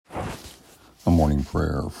A morning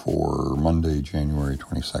prayer for Monday, January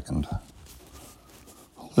 22nd.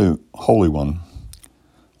 Holy One,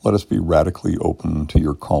 let us be radically open to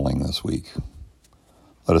your calling this week.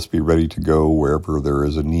 Let us be ready to go wherever there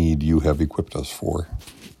is a need you have equipped us for.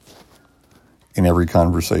 In every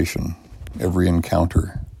conversation, every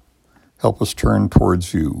encounter, help us turn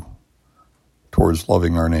towards you, towards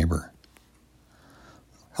loving our neighbor.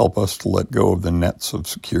 Help us to let go of the nets of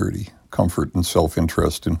security, comfort, and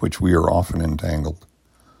self-interest in which we are often entangled.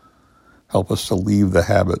 Help us to leave the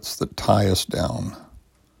habits that tie us down.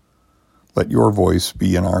 Let your voice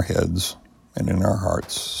be in our heads and in our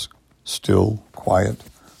hearts, still, quiet,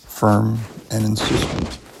 firm, and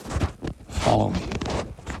insistent. Follow me.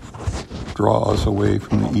 Draw us away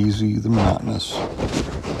from the easy, the monotonous,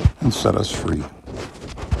 and set us free.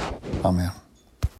 Amen.